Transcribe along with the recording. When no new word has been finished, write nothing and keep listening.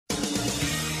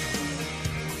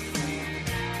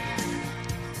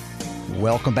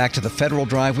Welcome back to the Federal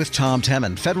Drive with Tom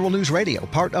Temin, Federal News Radio,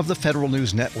 part of the Federal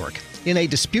News Network. In a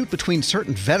dispute between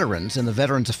certain veterans in the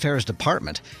Veterans Affairs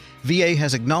Department, VA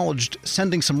has acknowledged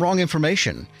sending some wrong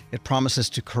information. It promises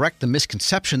to correct the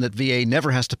misconception that VA never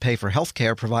has to pay for health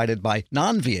care provided by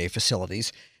non-VA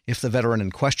facilities if the veteran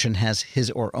in question has his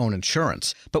or own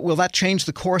insurance. But will that change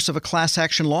the course of a class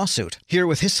action lawsuit? Here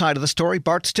with his side of the story,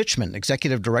 Bart Stichman,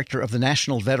 Executive Director of the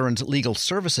National Veterans Legal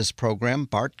Services Program.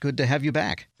 Bart, good to have you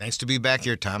back. Thanks to be back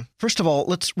here, Tom. First of all,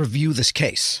 let's review this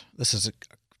case. This is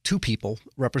two people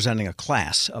representing a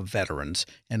class of veterans,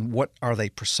 and what are they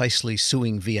precisely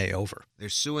suing VA over? They're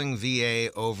suing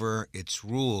VA over its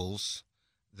rules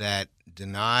that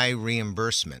deny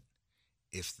reimbursement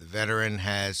if the veteran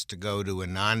has to go to a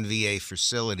non-VA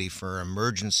facility for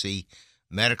emergency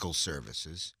medical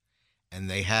services, and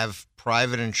they have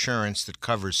private insurance that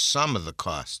covers some of the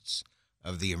costs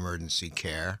of the emergency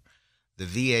care. The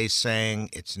VA is saying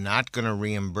it's not going to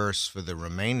reimburse for the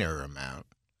remainder amount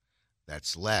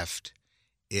that's left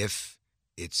if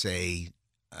it's a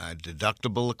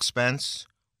deductible expense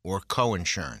or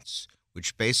coinsurance,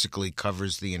 which basically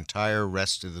covers the entire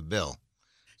rest of the bill.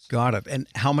 Got it. And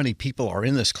how many people are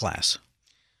in this class?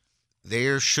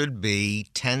 There should be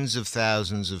tens of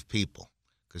thousands of people,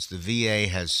 because the VA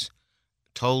has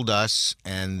told us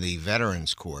and the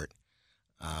Veterans Court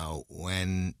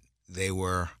when they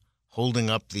were holding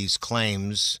up these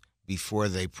claims before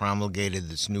they promulgated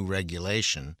this new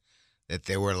regulation that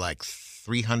there were like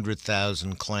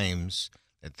 300,000 claims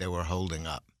that they were holding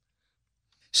up.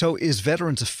 So is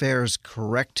Veterans Affairs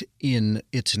correct in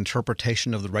its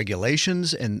interpretation of the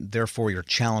regulations, and therefore you're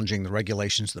challenging the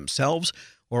regulations themselves,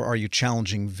 or are you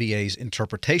challenging VA's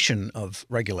interpretation of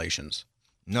regulations?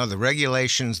 No, the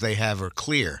regulations they have are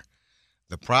clear.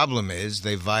 The problem is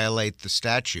they violate the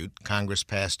statute Congress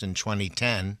passed in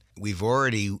 2010. We've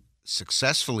already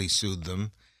successfully sued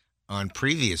them on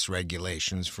previous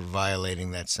regulations for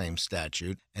violating that same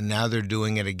statute, and now they're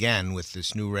doing it again with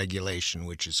this new regulation,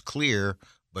 which is clear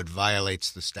but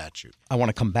violates the statute. I want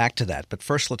to come back to that, but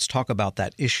first let's talk about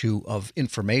that issue of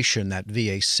information that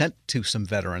VA sent to some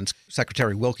veterans.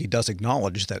 Secretary Wilkie does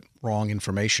acknowledge that wrong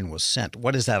information was sent.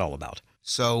 What is that all about?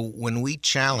 So when we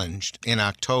challenged in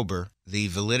October the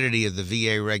validity of the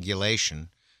VA regulation,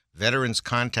 veterans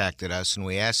contacted us and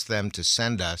we asked them to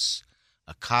send us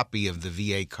a copy of the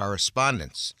VA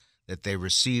correspondence that they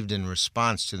received in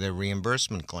response to their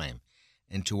reimbursement claim.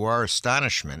 And to our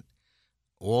astonishment,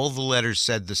 all the letters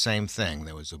said the same thing.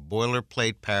 There was a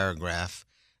boilerplate paragraph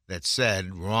that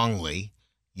said, wrongly,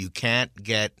 you can't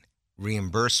get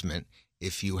reimbursement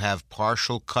if you have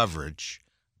partial coverage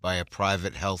by a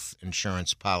private health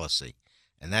insurance policy.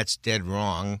 And that's dead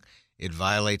wrong. It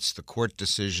violates the court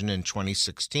decision in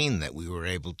 2016 that we were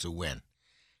able to win.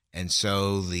 And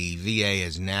so the VA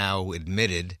has now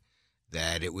admitted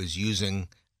that it was using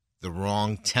the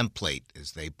wrong template,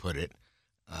 as they put it,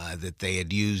 that they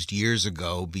had used years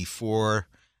ago before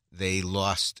they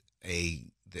lost a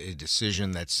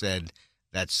decision that said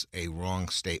that's a wrong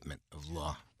statement of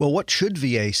law. Well, what should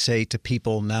VA say to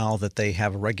people now that they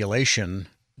have a regulation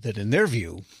that, in their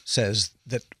view, says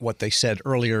that what they said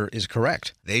earlier is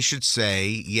correct? They should say,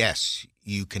 yes,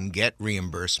 you can get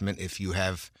reimbursement if you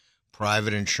have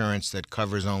private insurance that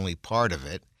covers only part of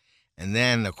it. And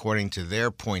then, according to their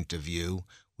point of view,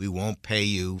 we won't pay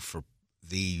you for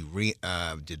the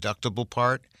deductible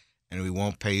part, and we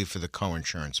won't pay you for the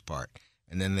coinsurance part.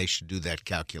 And then they should do that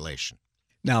calculation.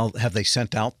 Now, have they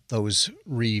sent out those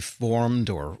reformed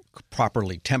or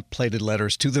properly templated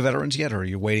letters to the veterans yet, or are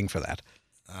you waiting for that?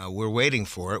 We're waiting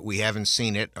for it. We haven't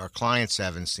seen it. Our clients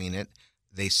haven't seen it.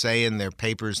 They say in their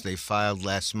papers they filed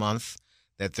last month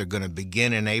that they're going to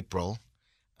begin in April.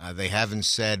 They haven't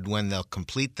said when they'll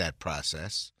complete that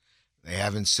process. They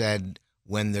haven't said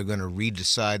when they're going to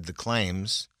redecide the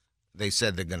claims. They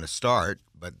said they're going to start,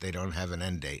 but they don't have an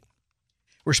end date.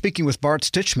 We're speaking with Bart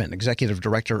Stichman, Executive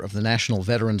Director of the National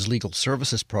Veterans Legal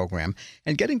Services Program,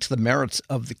 and getting to the merits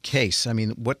of the case. I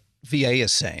mean, what VA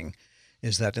is saying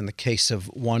is that in the case of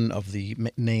one of the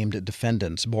named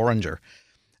defendants, Boringer,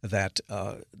 that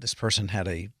this person had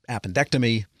a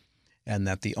appendectomy and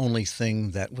that the only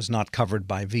thing that was not covered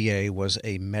by VA was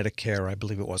a Medicare, I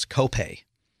believe it was, copay.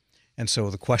 And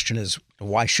so the question is,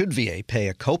 why should VA pay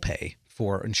a copay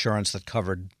for insurance that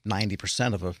covered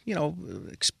 90% of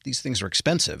these things are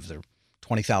expensive. They're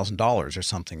 $20,000 or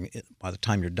something by the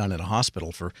time you're done in a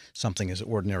hospital for something as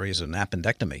ordinary as an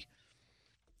appendectomy.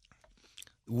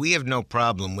 We have no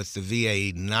problem with the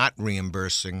VA not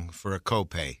reimbursing for a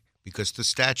copay because the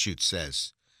statute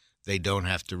says they don't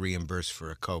have to reimburse for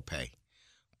a copay.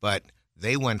 But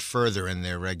they went further in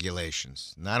their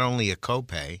regulations. Not only a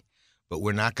copay, but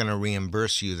we're not going to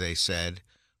reimburse you, they said,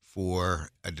 for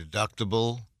a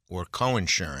deductible or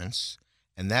coinsurance,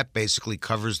 and that basically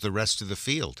covers the rest of the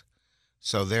field.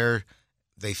 So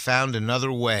they found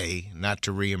another way not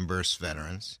to reimburse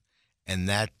veterans, and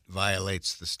that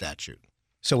violates the statute.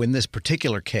 So in this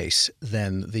particular case,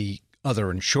 then the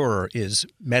other insurer is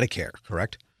Medicare,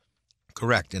 correct?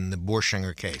 Correct. In the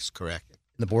Borschinger case, correct.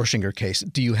 In the Borschinger case,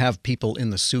 do you have people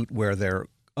in the suit where their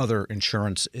other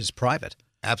insurance is private?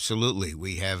 Absolutely.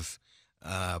 We have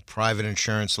private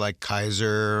insurance like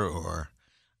Kaiser or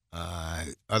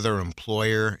other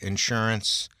employer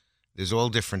insurance. There's all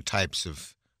different types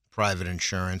of private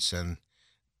insurance, and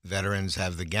veterans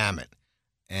have the gamut.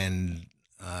 And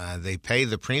they pay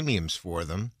the premiums for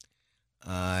them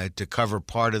to cover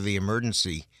part of the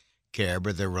emergency care,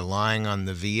 but they're relying on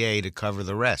the VA to cover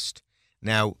the rest.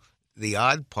 Now, the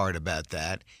odd part about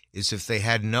that is if they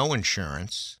had no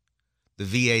insurance, the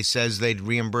VA says they'd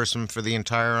reimburse them for the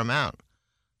entire amount.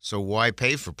 So why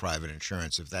pay for private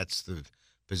insurance if that's the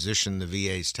position the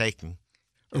VA is taking?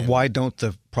 Or why don't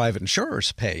the private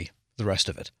insurers pay the rest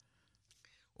of it?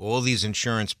 All these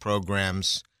insurance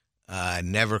programs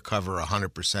never cover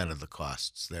 100% of the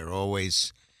costs. They're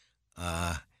always,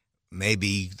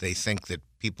 maybe they think that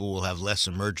people will have less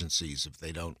emergencies if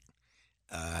they don't,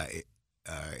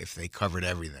 if they covered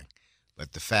everything.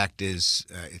 But the fact is,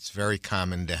 it's very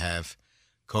common to have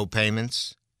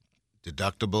co-payments,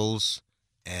 deductibles,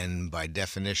 and by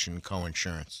definition,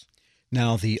 coinsurance.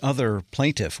 Now, the other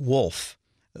plaintiff, Wolf,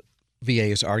 VA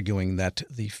is arguing that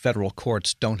the federal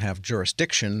courts don't have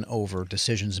jurisdiction over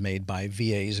decisions made by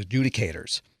VA's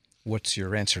adjudicators. What's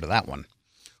your answer to that one?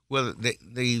 Well,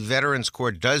 the Veterans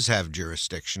Court does have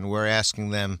jurisdiction. We're asking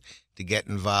them to get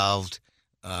involved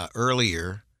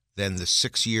earlier than the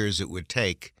 6 years it would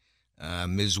take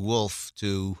Ms. Wolf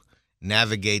to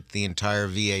navigate the entire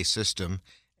VA system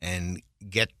and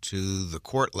get to the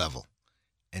court level.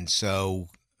 And so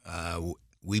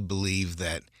we believe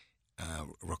that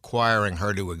requiring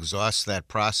her to exhaust that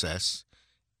process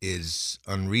is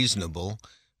unreasonable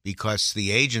because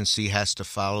the agency has to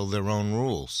follow their own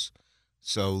rules.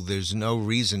 So there's no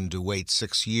reason to wait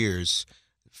 6 years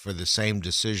for the same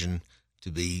decision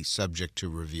to be subject to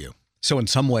review. So in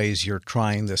some ways, you're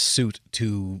trying this suit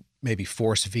to maybe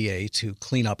force VA to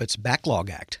clean up its backlog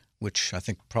act, which I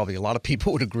think probably a lot of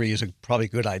people would agree is probably a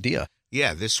good idea.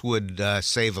 Yeah, this would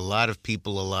save a lot of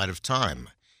people a lot of time.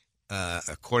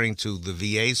 According to the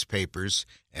VA's papers,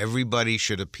 everybody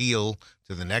should appeal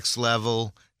to the next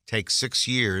level, take 6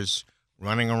 years,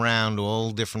 running around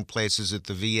all different places at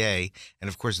the VA, and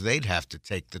of course they'd have to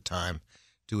take the time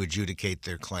to adjudicate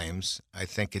their claims. I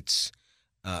think it's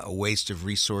a waste of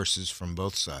resources from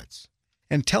both sides.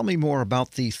 And tell me more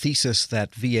about the thesis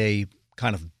that VA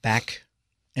kind of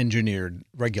back-engineered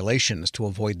regulations to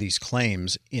avoid these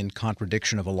claims in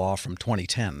contradiction of a law from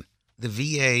 2010. The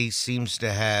VA seems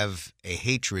to have a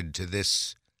hatred to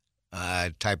this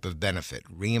type of benefit,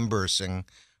 reimbursing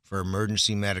for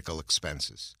emergency medical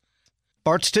expenses.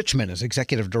 Bart Stichman is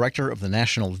Executive Director of the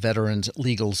National Veterans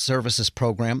Legal Services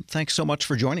Program. Thanks so much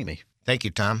for joining me. Thank you,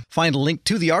 Tom. Find a link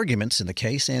to the arguments in the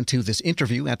case and to this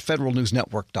interview at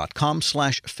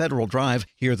federalnewsnetwork.com/Federal Drive.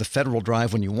 Hear the Federal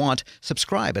Drive when you want.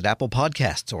 Subscribe at Apple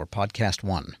Podcasts or Podcast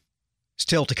One.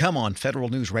 Still to come on Federal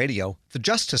News Radio, the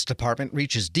Justice Department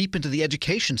reaches deep into the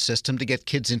education system to get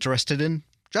kids interested in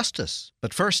justice.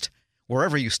 But first,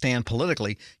 wherever you stand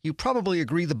politically, you probably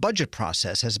agree the budget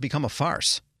process has become a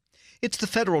farce. It's the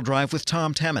Federal Drive with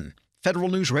Tom Temin. Federal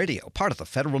News Radio, part of the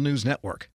Federal News Network.